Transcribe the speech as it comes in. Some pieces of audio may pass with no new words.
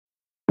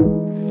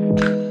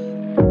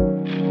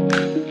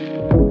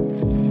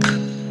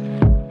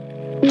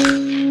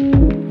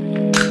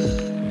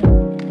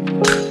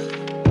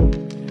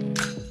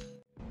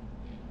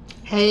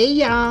Hey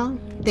y'all,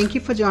 thank you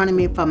for joining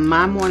me for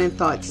my Morning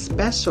Thoughts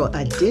Special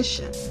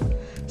Edition.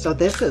 So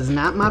this is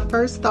not my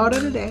first thought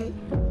of the day,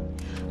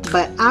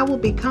 but I will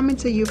be coming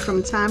to you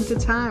from time to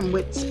time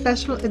with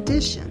special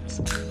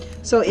editions.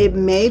 So it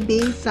may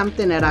be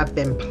something that I've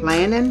been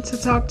planning to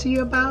talk to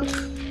you about,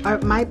 or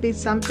it might be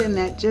something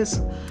that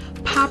just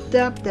popped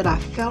up that I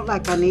felt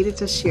like I needed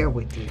to share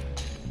with you.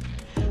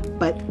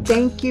 But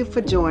thank you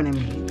for joining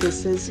me.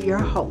 This is your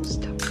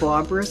host,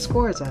 Barbara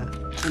Scorza,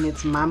 and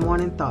it's my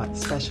Morning Thought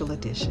Special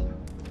Edition.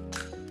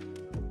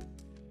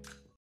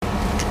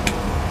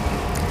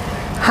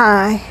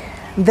 Hi,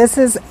 this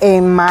is a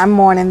My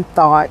Morning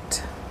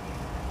Thought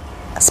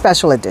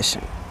Special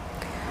Edition.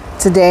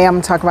 Today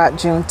I'm talking about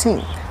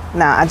Juneteenth.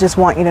 Now, I just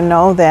want you to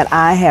know that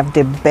I have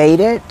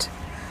debated,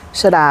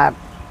 should I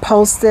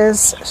post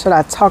this? Should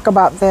I talk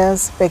about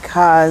this?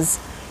 Because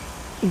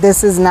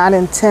this is not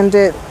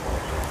intended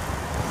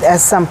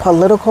as some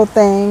political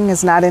thing.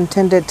 It's not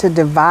intended to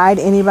divide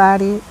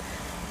anybody.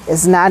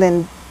 It's not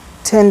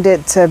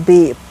intended to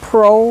be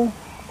pro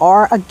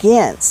or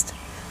against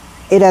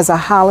it as a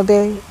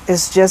holiday.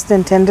 It's just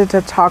intended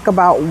to talk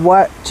about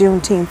what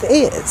Juneteenth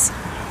is.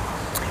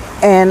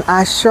 And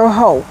I sure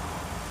hope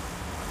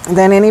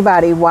that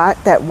anybody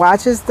that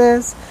watches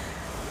this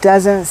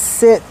doesn't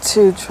sit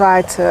to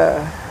try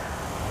to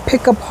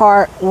pick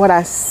apart what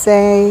I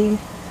say,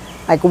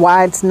 like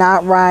why it's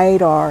not right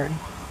or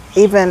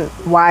even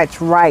why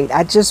it's right.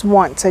 I just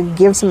want to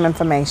give some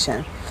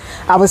information.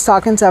 I was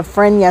talking to a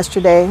friend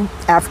yesterday,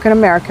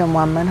 African-American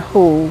woman,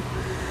 who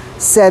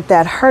said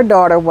that her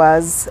daughter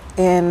was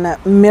in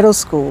middle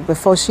school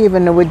before she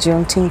even knew what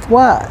Juneteenth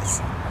was.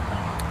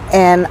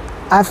 And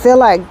I feel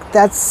like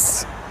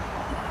that's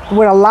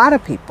with a lot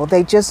of people.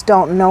 They just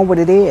don't know what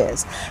it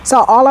is.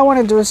 So all I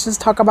want to do is just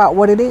talk about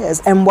what it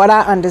is and what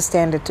I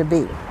understand it to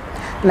be.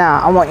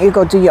 Now, I want you to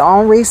go do your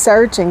own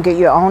research and get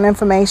your own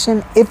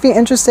information if you're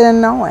interested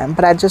in knowing.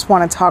 But I just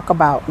want to talk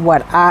about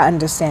what I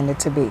understand it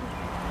to be.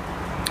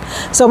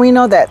 So we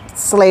know that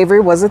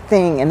slavery was a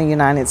thing in the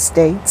United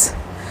States.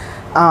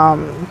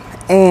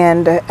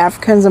 And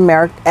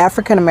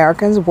African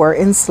Americans were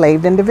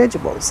enslaved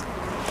individuals.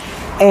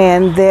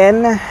 And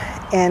then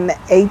in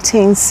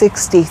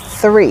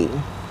 1863,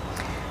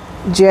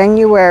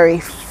 January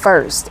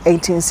 1st,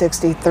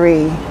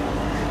 1863,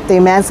 the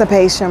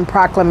Emancipation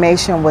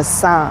Proclamation was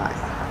signed.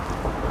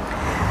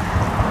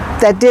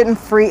 That didn't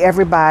free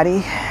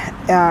everybody.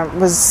 It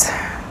was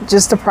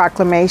just a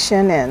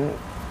proclamation, and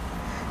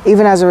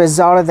even as a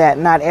result of that,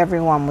 not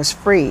everyone was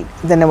freed.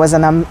 Then there was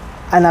an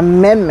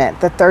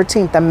amendment, the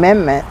 13th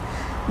Amendment,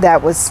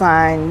 that was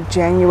signed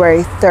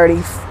January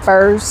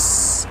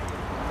 31st,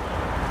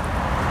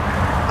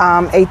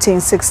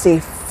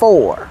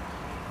 1864,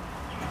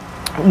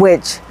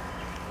 which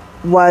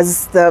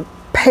was the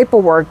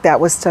paperwork that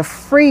was to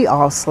free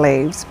all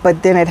slaves,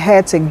 but then it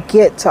had to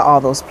get to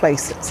all those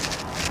places.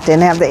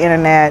 Didn't have the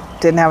internet,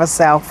 didn't have a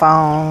cell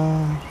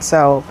phone,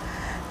 so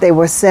they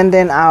were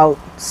sending out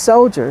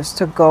soldiers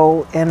to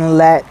go and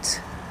let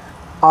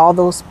all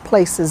those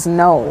places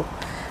know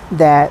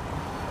that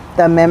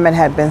the amendment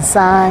had been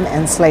signed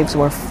and slaves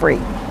were free.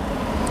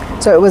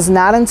 So it was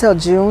not until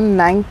June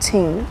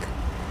 19th,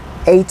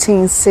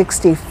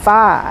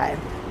 1865,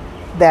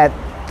 that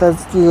the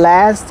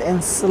last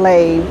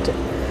enslaved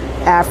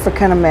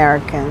African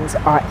Americans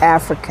or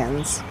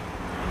Africans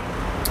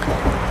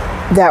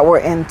that were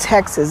in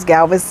Texas,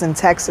 Galveston,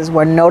 Texas,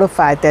 were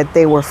notified that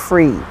they were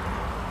freed.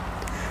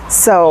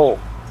 So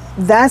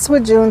that's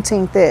what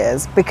Juneteenth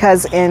is,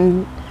 because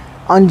on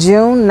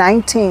June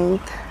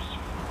 19th,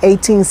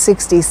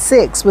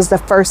 1866 was the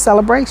first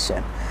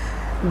celebration.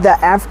 The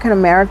African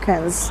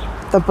Americans,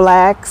 the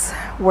blacks,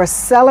 were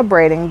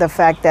celebrating the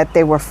fact that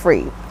they were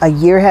free. A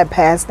year had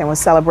passed and were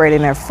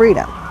celebrating their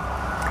freedom.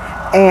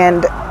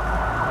 And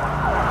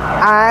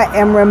I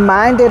am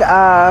reminded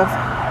of,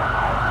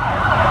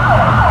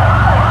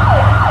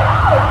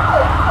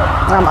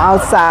 I'm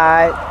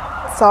outside,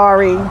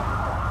 sorry.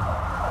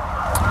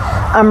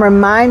 I'm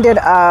reminded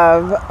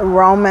of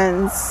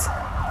Romans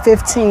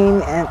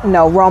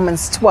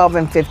 12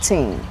 and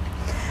 15,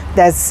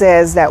 that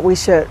says that we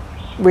should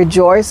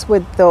rejoice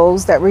with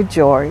those that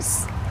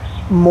rejoice,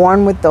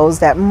 mourn with those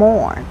that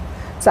mourn.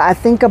 So I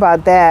think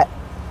about that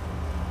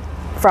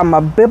from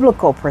a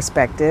biblical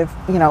perspective,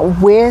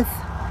 with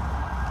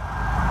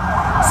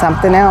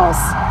something else.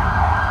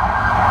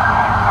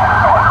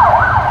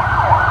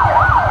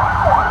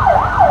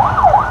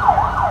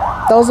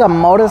 Those are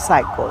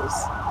motorcycles.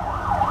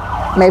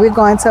 Maybe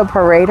going to a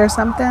parade or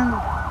something.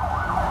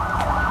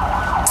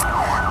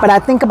 But I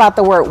think about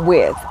the word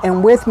with,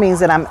 and with means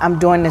that I'm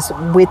doing this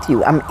with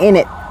you. I'm in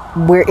it.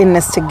 We're in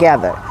this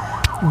together.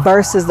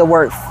 Versus the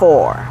word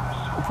for.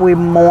 If we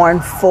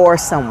mourn for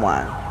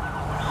someone,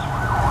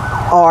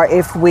 or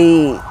if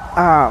we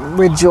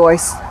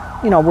rejoice,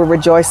 we're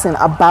rejoicing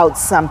about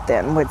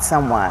something with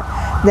someone,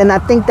 then I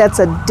think that's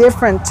a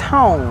different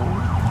tone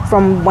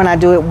from when I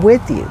do it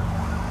with you.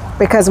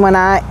 Because when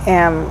I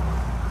am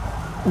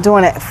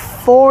doing it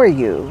for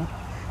you,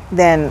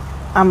 then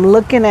I'm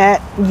looking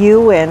at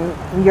you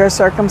and your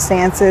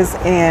circumstances,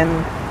 and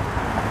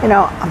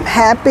I'm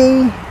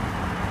happy,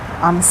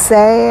 I'm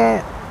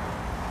sad,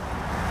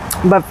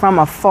 but from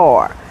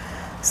afar.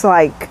 So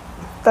like,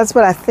 that's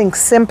what I think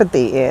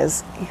sympathy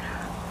is.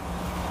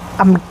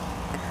 I'm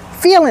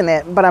feeling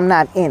it, but I'm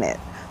not in it.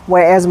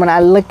 Whereas when I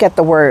look at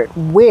the word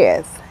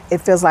with, it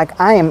feels like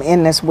I am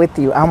in this with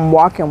you. I'm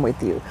walking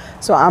with you.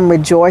 So I'm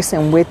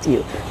rejoicing with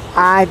you.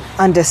 I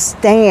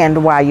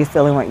understand why you're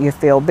feeling what you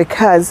feel,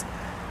 because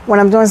when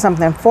I'm doing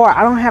something for,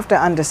 I don't have to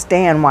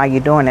understand why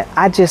you're doing it.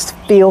 I just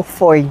feel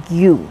for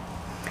you.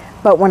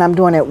 But when I'm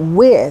doing it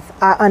with,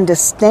 I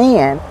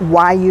understand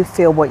why you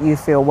feel what you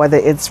feel, whether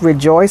it's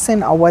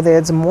rejoicing or whether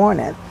it's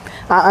mourning.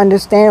 I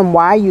understand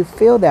why you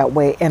feel that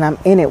way, and I'm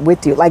in it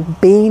with you, like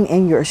being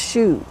in your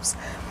shoes.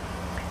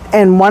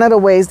 And one of the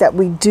ways that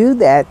we do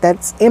that,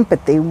 that's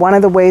empathy. One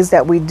of the ways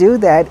that we do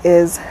that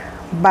is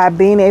by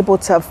being able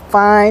to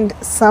find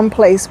some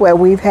place where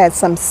we've had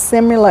some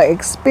similar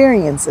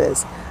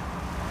experiences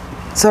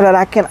so that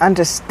I can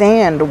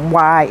understand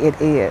why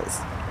it is.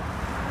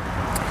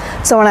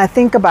 So when I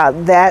think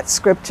about that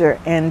scripture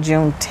in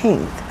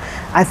Juneteenth,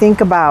 I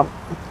think about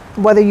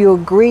whether you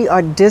agree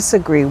or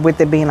disagree with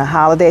it being a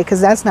holiday,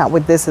 because that's not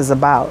what this is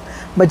about,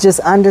 but just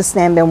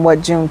understanding what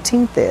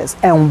Juneteenth is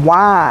and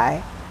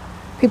why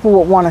people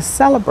would want to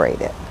celebrate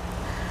it.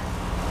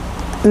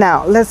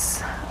 Now,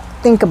 let's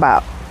think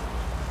about,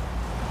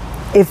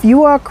 if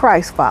you are a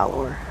Christ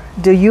follower,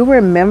 do you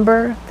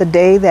remember the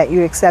day that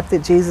you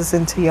accepted Jesus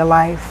into your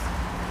life?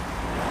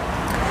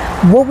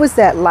 What was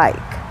that like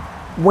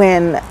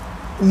when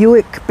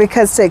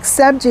because to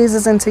accept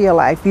Jesus into your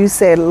life, you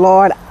said,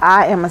 Lord,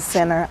 I am a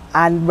sinner.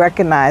 I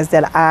recognize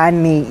that I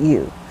need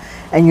you.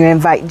 And you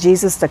invite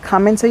Jesus to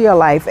come into your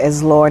life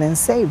as Lord and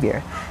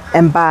Savior.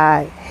 And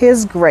by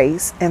his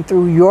grace and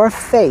through your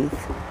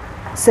faith,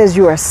 says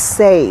you are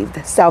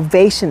saved.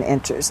 Salvation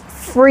enters.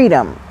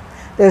 Freedom.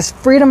 There's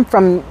freedom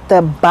from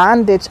the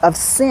bondage of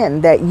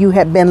sin that you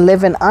had been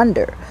living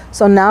under.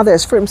 So now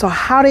there's freedom. So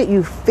how did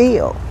you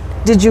feel?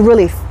 Did you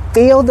really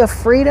feel the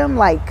freedom?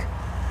 Like,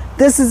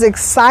 this is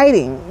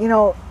exciting.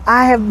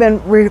 I have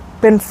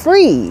been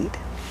freed.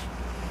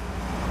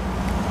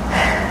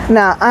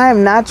 Now, I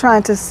am not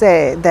trying to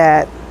say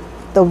that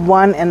the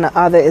one and the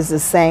other is the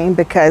same,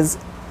 because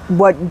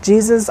what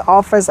Jesus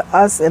offers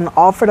us and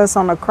offered us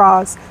on the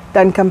cross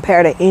doesn't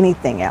compare to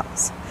anything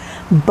else.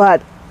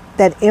 But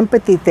that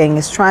empathy thing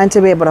is trying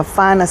to be able to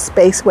find a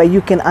space where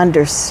you can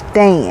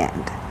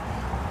understand.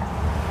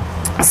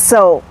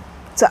 So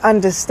to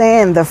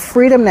understand the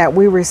freedom that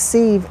we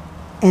receive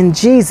in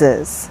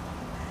Jesus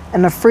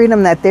and the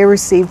freedom that they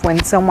received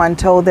when someone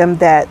told them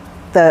that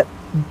the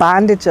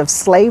bondage of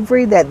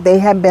slavery that they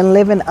had been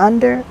living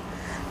under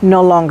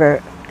no longer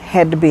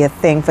had to be a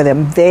thing for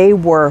them. They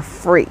were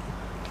free.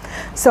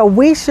 So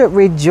we should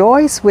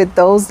rejoice with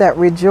those that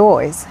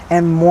rejoice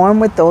and mourn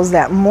with those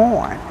that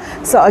mourn.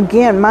 So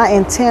again, my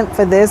intent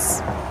for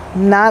this,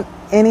 not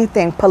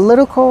anything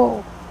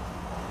political.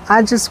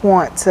 I just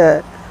want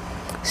to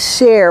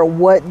share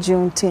what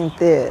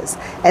Juneteenth is.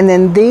 And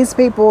then these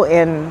people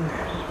in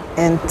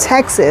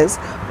Texas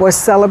were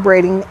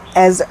celebrating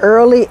as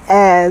early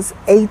as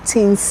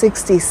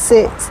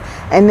 1866.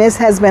 And this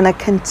has been a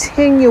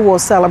continual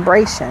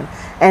celebration.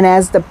 And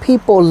as the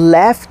people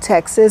left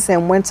Texas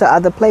and went to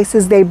other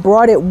places, they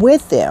brought it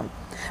with them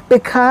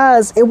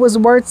because it was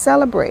worth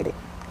celebrating.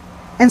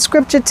 And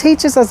scripture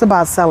teaches us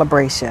about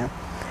celebration.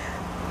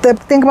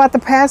 Think about the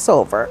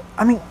Passover.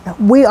 I mean,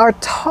 we are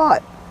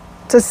taught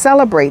to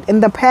celebrate.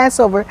 In the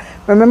Passover,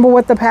 remember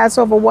what the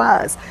Passover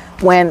was.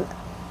 When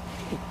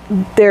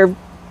they're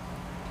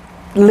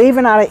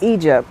leaving out of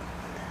Egypt,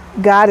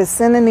 God is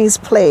sending these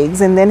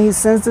plagues, and then he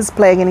sends this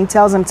plague and he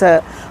tells them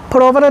to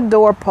put over the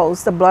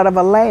doorpost the blood of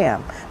a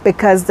lamb,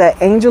 because the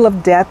angel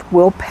of death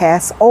will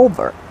pass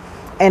over.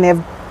 And if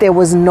there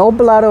was no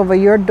blood over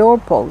your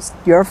doorpost,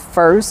 your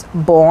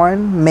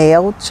firstborn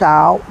male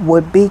child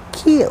would be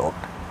killed.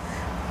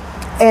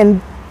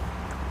 And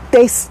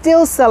they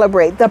still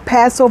celebrate the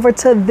Passover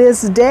to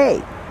this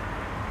day.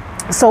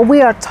 So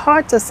we are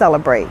taught to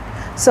celebrate.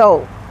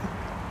 So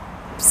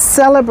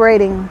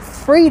celebrating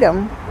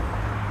freedom,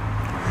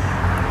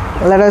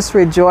 let us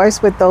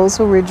rejoice with those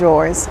who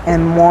rejoice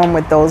and mourn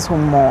with those who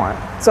mourn.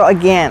 So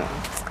again,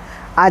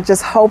 I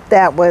just hope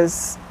that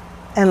was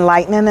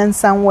enlightening in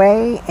some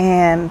way,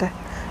 and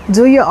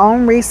do your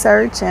own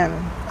research, and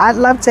I'd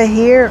love to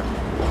hear,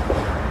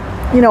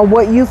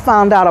 what you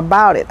found out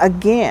about it.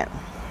 Again,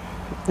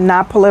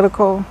 not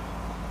political,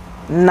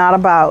 not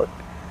about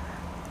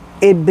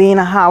it being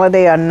a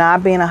holiday or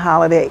not being a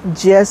holiday,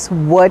 just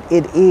what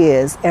it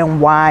is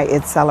and why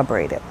it's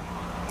celebrated.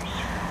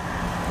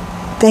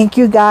 Thank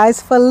you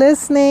guys for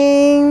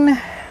listening.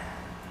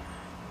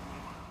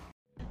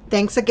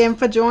 Thanks again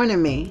for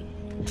joining me.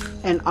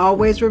 And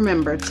always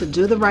remember to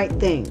do the right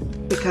thing,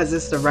 because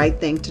it's the right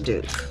thing to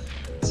do.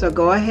 So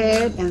go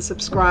ahead and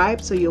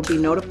subscribe so you'll be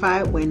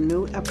notified when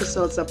new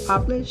episodes are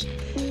published.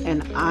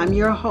 And I'm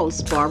your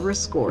host, Barbara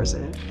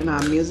Scorza, and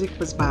our music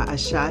was by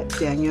Ashat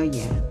Daniel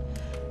Yan.